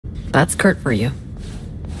That's Kurt for you.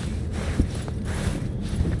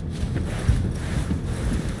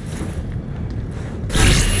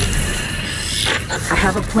 I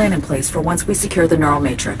have a plan in place for once we secure the neural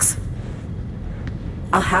matrix.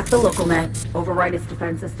 I'll hack the local net, override its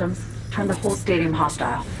defense systems, turn the whole stadium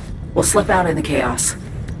hostile. We'll slip out in the chaos.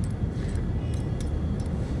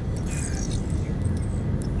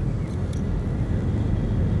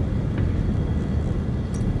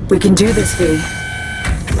 We can do this, V.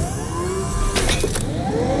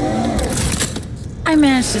 I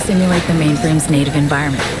managed to simulate the mainframe's native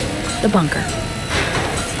environment, the bunker.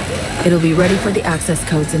 It'll be ready for the access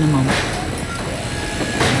codes in a moment.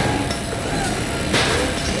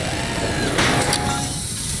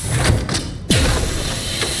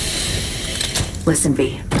 Listen,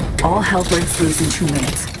 V. All hell breaks loose in 2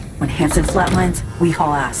 minutes. When Hansen flatlines, we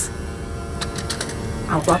haul ass.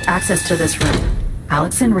 I'll block access to this room.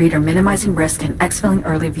 Alex and Reed are minimizing risk and exfilling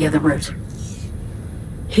early via the route.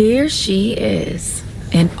 Here she is,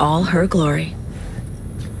 in all her glory.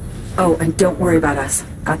 Oh, and don't worry about us.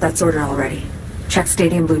 Got that sorted already. Check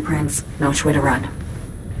stadium blueprints, know which way to run.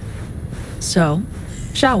 So,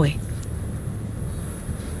 shall we?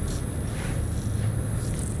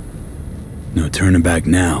 No turning back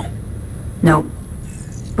now. Nope.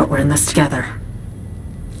 But we're in this together.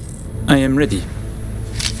 I am ready.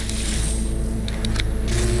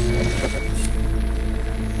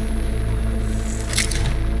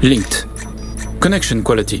 Linked. Connection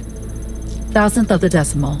quality. 1,000th of the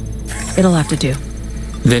decimal. It'll have to do.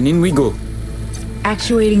 Then in we go.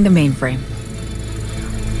 Actuating the mainframe.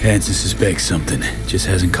 Hansen suspects something, just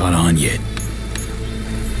hasn't caught on yet.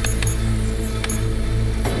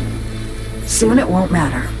 Soon it won't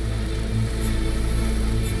matter.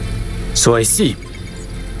 So I see.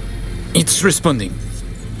 It's responding.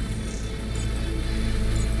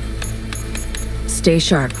 Stay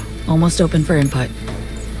sharp. Almost open for input.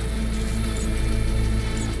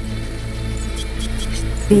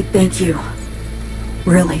 V, thank you.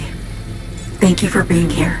 Really. Thank you for being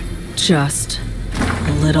here. Just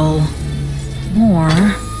a little more.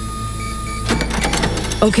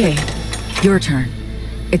 Okay, your turn.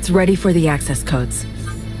 It's ready for the access codes.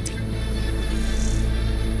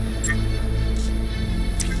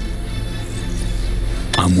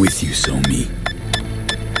 I'm with you, Somi.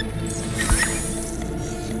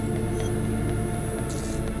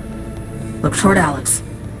 Look toward Alex.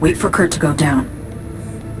 Wait for Kurt to go down.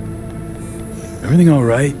 Everything all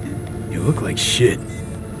right? You look like shit.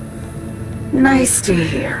 Nice to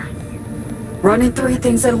hear. Running 3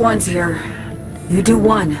 things at once here. You do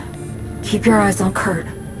 1. Keep your eyes on Kurt.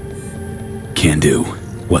 Can do.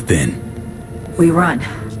 What then? We run.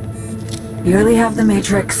 Nearly have the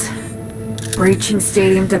Matrix. Breaching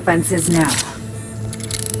stadium defenses now.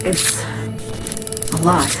 It's a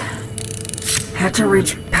lot. Had to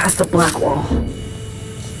reach past the black wall.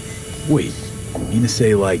 Wait, you mean to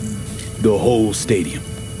say, like, the whole stadium?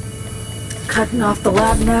 Cutting off the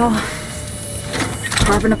lab now.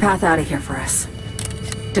 Carving a path out of here for us.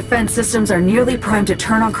 Defense systems are nearly primed to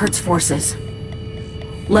turn on Kurt's forces.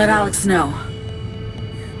 Let Alex know.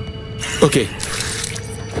 Okay.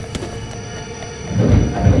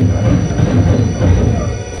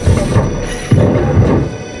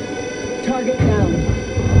 Target down.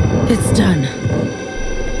 It's done.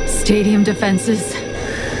 Stadium defenses,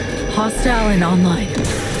 hostile and online.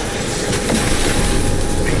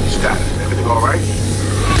 Hey, status. Everything all right?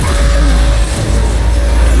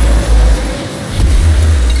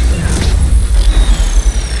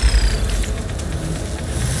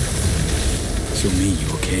 So me, you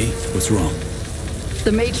okay? What's wrong?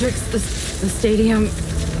 The Matrix, the stadium,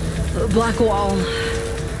 the black wall.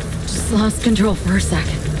 Just lost control for a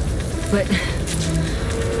second. But,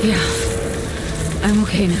 yeah, I'm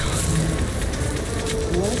okay now.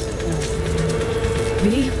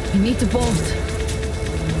 V, we need to bolt.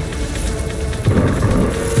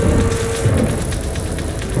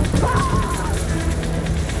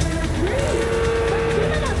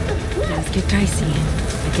 Things get dicey.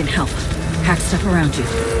 I can help. Hack stuff around you.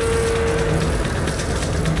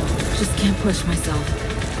 Just can't push myself.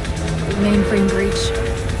 Mainframe breach.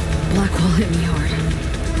 Black wall hit me hard.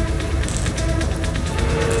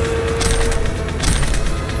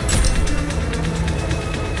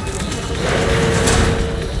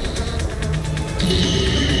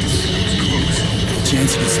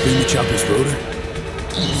 Chance you can spin the chopper's rotor?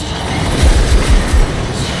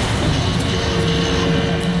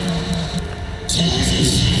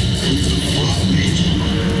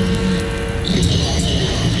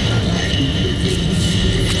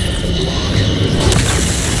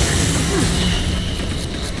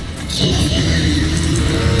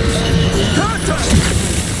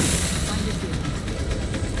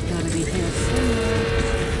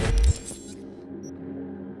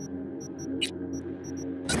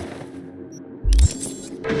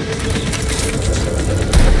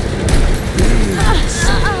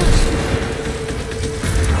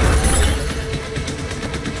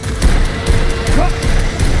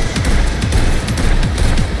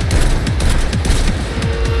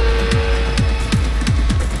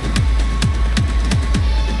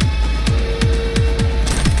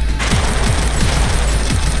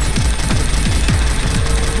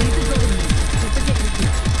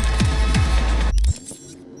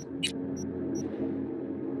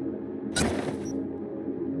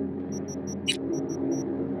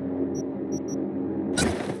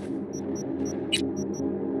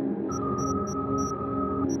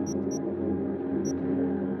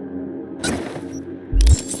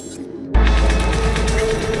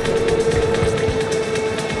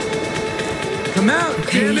 Come out,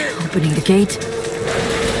 damn Okay, it! opening the gate.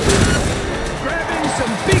 Grabbing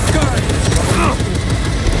some big guns!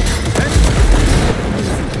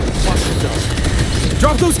 Watch yourself.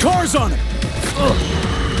 Drop those cars on him!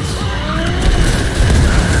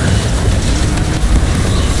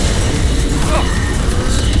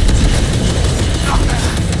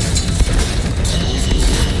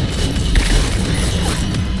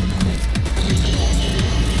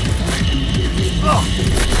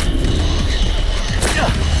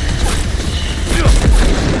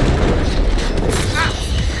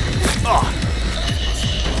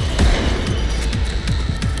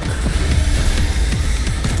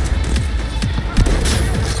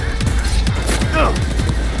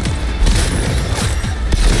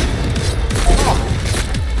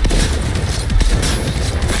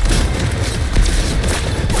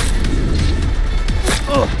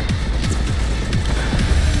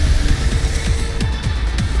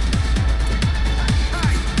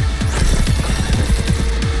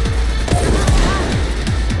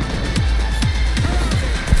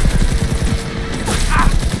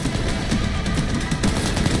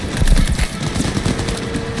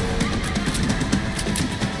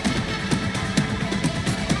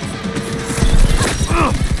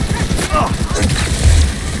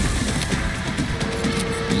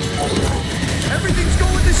 Everything's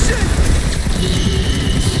going to shit!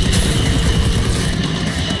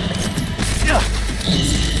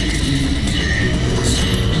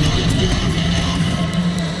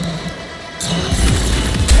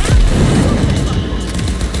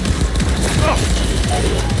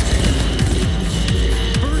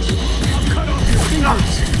 First, I'll cut off your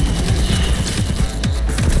fingers!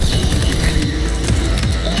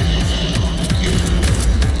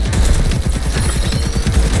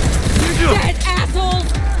 Dead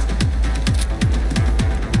assholes!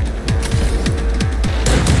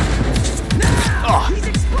 He's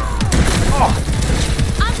exposed!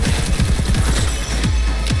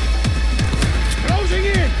 Closing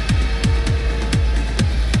in!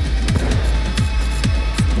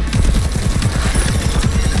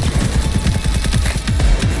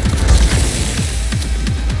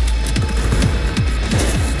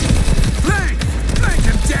 Flank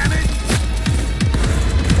him, damn it!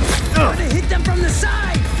 Gotta hit them from the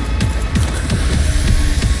side!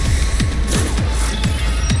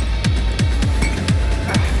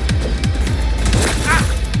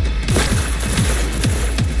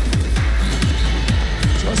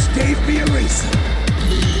 Just gave me a reason.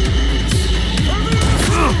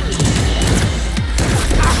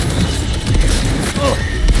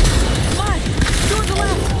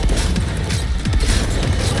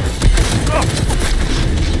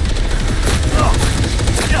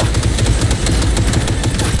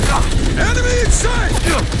 Enemy in sight!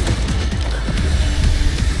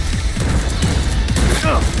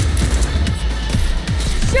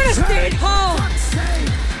 Should've stayed home!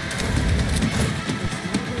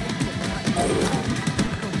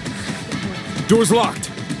 Door's locked.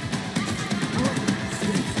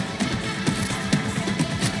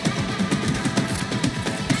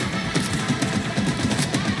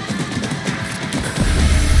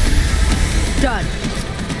 Done.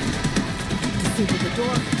 See to the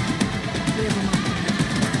door. We have a moment.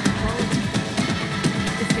 Follow me.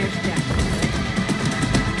 The stairs down.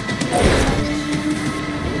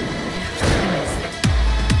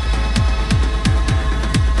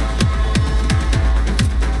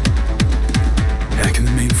 Hacking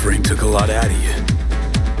the mainframe took a lot out of you.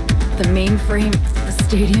 The mainframe, the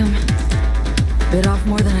stadium, bit off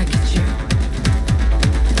more than I could chew.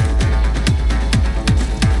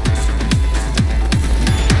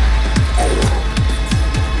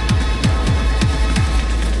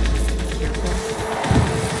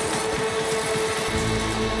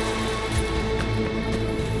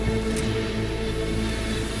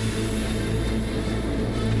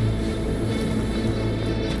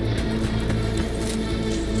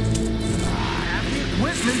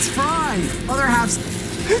 Equipment's fried. Other half's...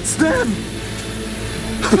 It's them!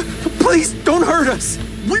 Please, don't hurt us!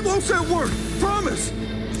 We won't say a word. Promise.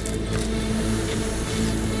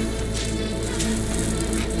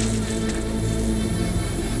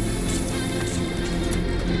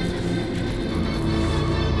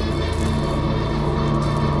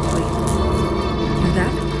 Hear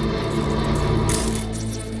that?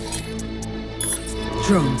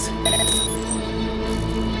 Drones.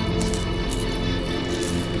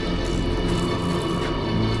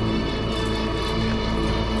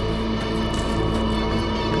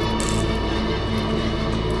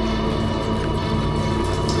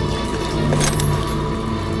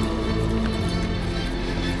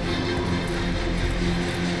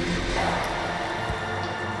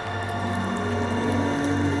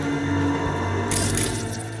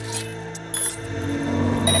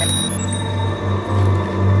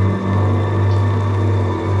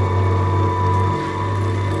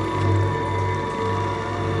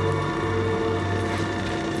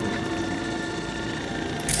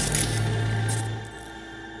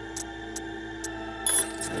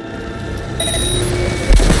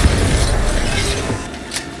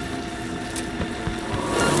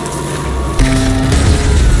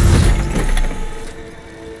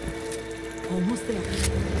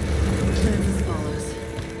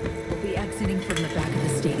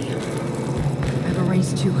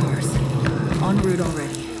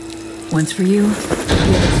 One's for you, the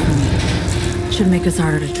other's for me. Should make us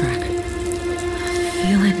harder to track.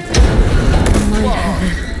 Feeling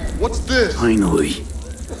lightheaded. What's this? Finally.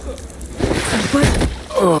 But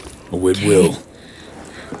Oh, it will.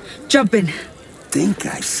 jump in. Think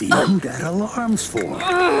I see who that alarm's for.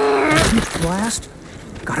 Blast?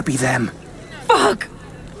 Gotta be them. Fuck!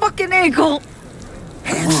 Fucking ankle!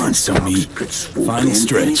 Hands on, and Somi. Stubbs could swoop Final in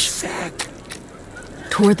stretch. any sec.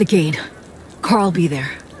 Toward the gate. Carl'll be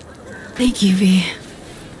there. Thank you, V.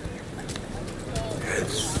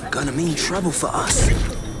 Gonna mean trouble for us.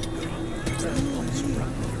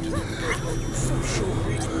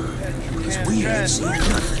 Cause we ain't seen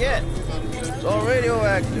nothing. Get. It's all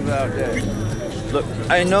radioactive out there. Look,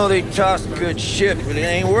 I know they toss good shit, but it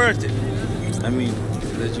ain't worth it. I mean,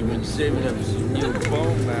 unless you've been saving up some new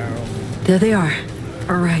bone marrow. There they are.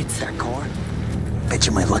 All right. That car? Bet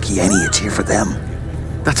you my lucky Annie it's here for them.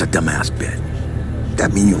 That's a dumbass bet.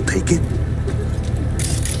 That mean you'll take it?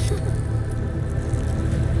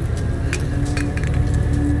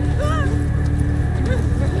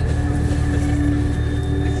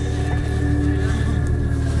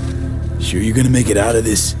 Sure you're gonna make it out of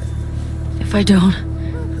this? If I don't,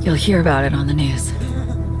 you'll hear about it on the news.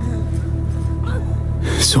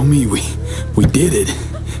 So we did it.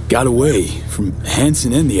 Got away from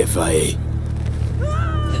Hansen and the FIA.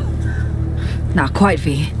 Not quite,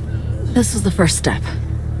 V. This was the first step.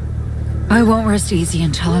 I won't rest easy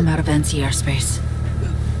until I'm out of NC airspace.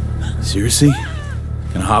 Seriously?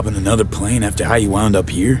 Gonna hop in another plane after how you wound up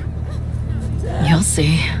here? You'll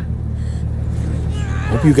see.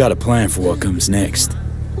 Hope you got a plan for what comes next.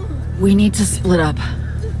 We need to split up.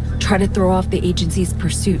 Try to throw off the agency's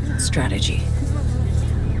pursuit strategy.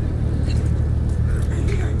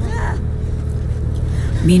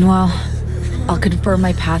 Meanwhile, I'll confirm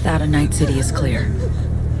my path out of Night City is clear.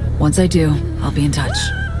 Once I do, I'll be in touch.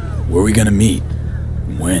 Where are we gonna meet?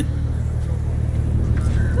 When?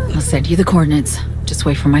 I'll send you the coordinates. Just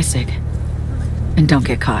wait for my sig. And don't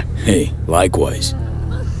get caught. Hey, likewise.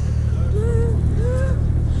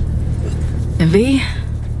 And V,